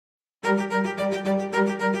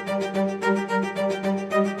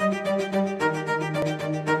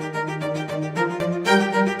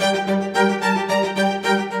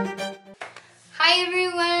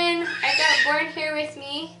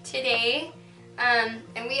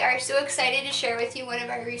And we are so excited to share with you one of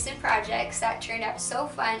our recent projects that turned out so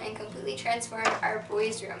fun and completely transformed our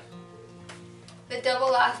boys' room. The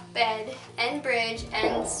double loft bed and bridge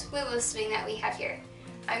and swivel swing that we have here.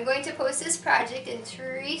 I'm going to post this project in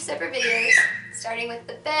 3 separate videos, starting with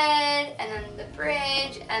the bed, and then the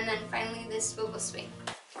bridge, and then finally the swivel swing.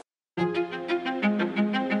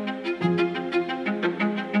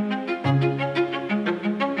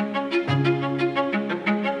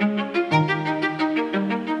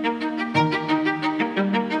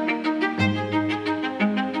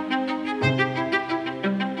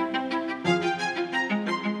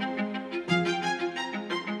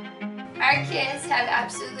 Our kids have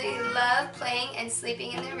absolutely loved playing and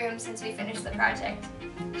sleeping in their room since we finished the project.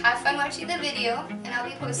 Have fun watching the video, and I'll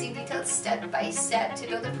be posting detailed step-by-step to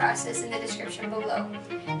build the process in the description below.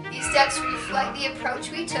 These steps reflect the approach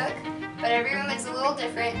we took, but every room is a little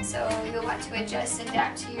different, so you'll want to adjust and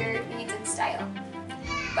adapt to your needs and style.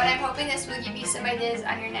 But I'm hoping this will give you some ideas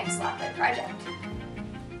on your next loft bed project.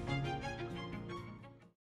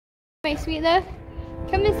 My sweet love,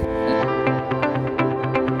 come and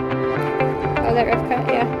oh, that rough cut,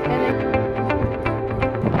 yeah.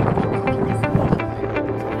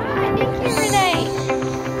 Ah, thank you for that.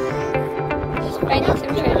 Just finding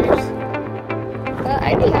some treasures. Well,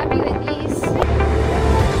 I'd be happy with these.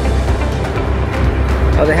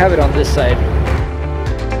 Oh, they have it on this side.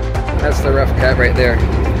 That's the rough cut right there.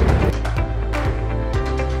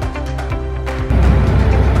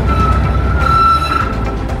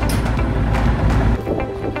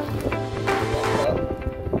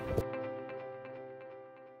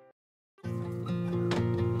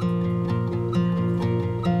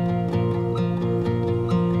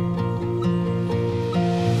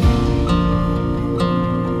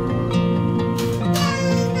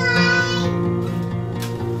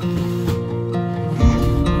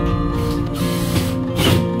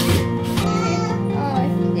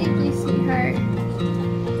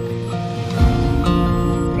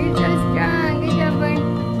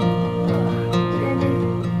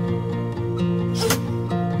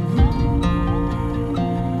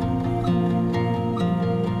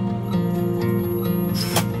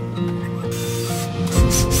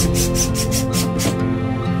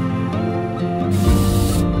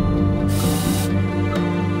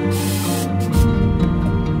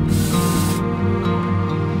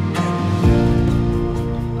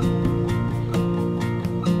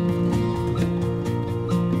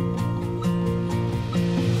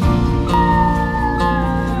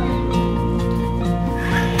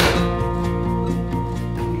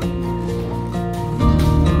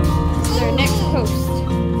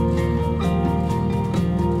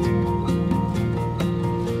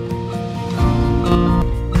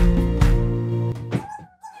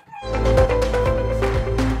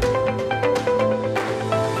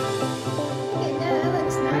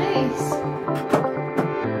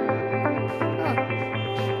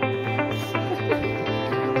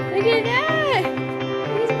 Look at that!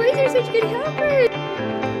 These boys are such good helpers!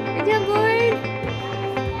 Good job, board!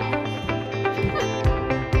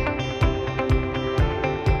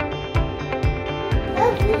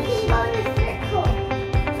 Look, we can go in a circle.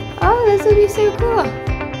 Oh, this will be so cool!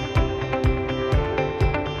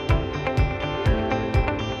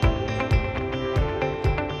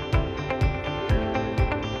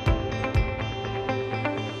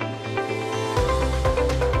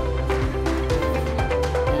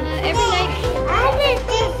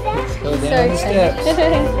 Go down the steps.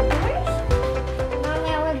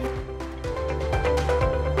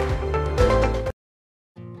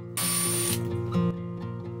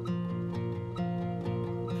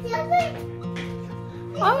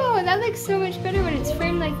 Oh, that looks so much better when it's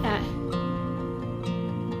framed like that.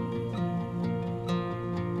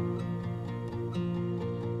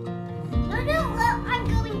 No, I'm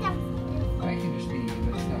going downstairs. I can just be,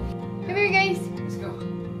 let's go. Come here, guys. Let's go.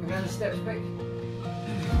 Go down the steps, quick.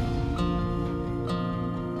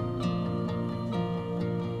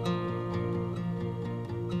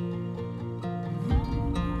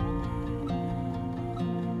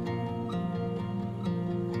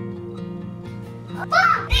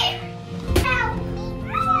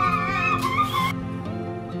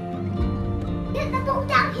 Get the boat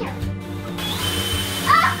down here.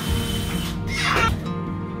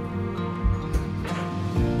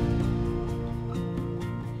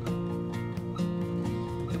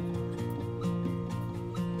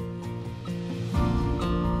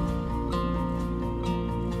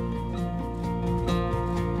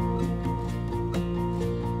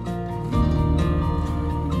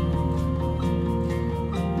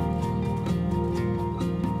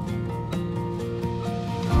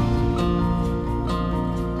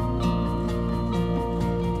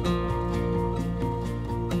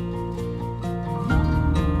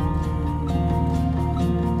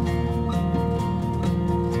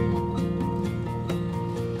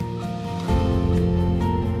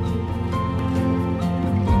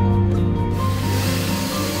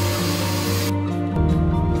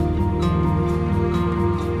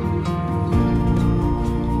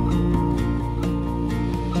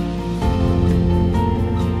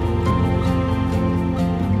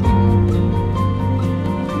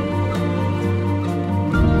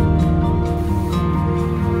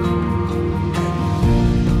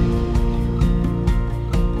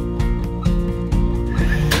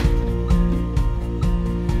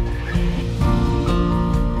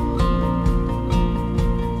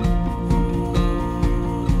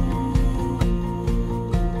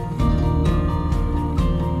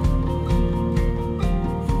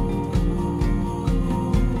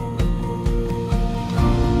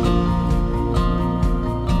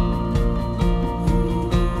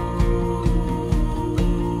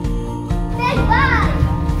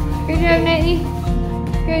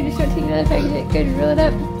 really fix it. Good, roll it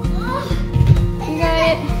up. You got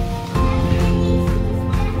it.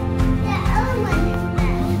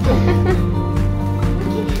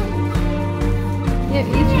 Yep,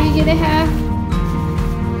 each of you get a half.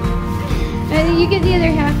 You get the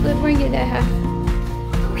other half. Let one get that half.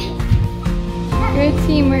 Good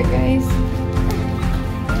teamwork, guys.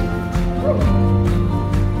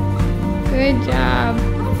 Good job.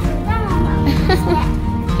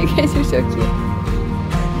 You guys are so cute.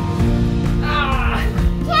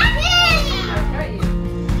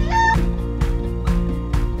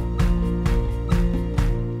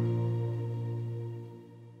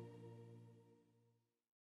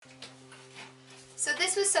 So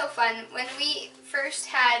this was so fun. When we first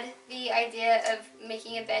had the idea of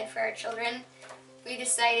making a bed for our children, we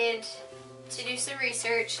decided to do some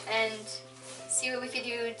research and see what we could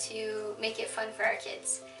do to make it fun for our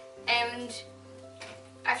kids. And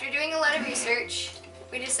after doing a lot of research,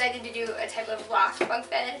 we decided to do a type of loft bunk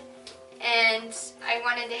bed, and I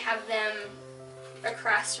wanted to have them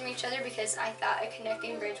across from each other because I thought a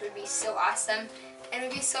connecting bridge would be so awesome and it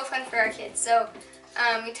would be so fun for our kids. So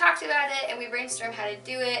we talked about it and we brainstormed how to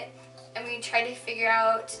do it, and we tried to figure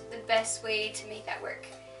out the best way to make that work.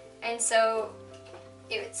 And so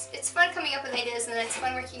it's fun coming up with ideas, and then it's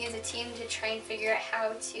fun working as a team to try and figure out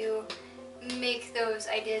how to make those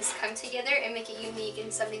ideas come together and make it unique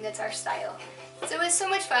and something that's our style. So it was so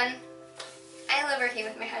much fun. I love working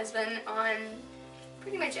with my husband on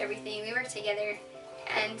pretty much everything. We work together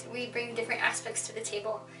and we bring different aspects to the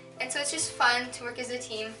table. And so it's just fun to work as a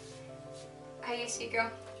team. How you sweet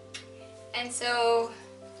girl? And so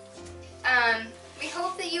we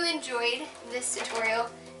hope that you enjoyed this tutorial.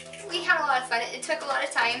 We had a lot of fun. It took a lot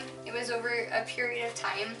of time. It was over a period of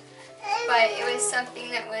time, but it was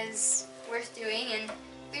something that was worth doing, and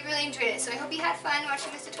we really enjoyed it. So I hope you had fun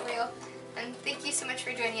watching this tutorial, and thank you so much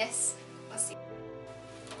for joining us. We'll see.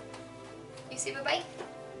 You say bye-bye?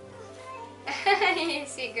 You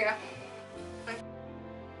sweet girl.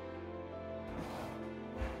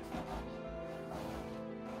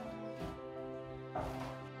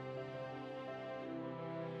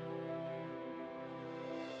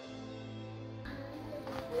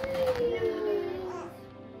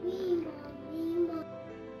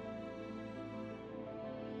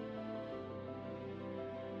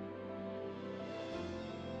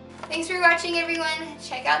 Thanks for watching, everyone.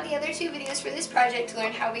 Check out the other 2 videos for this project to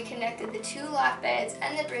learn how we connected the 2 loft beds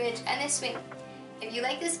and the bridge and the swing. If you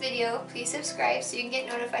like this video, please subscribe so you can get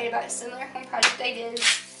notified about similar home project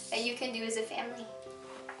ideas that you can do as a family.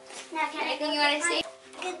 Now, Anything you want to say?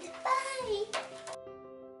 Goodbye.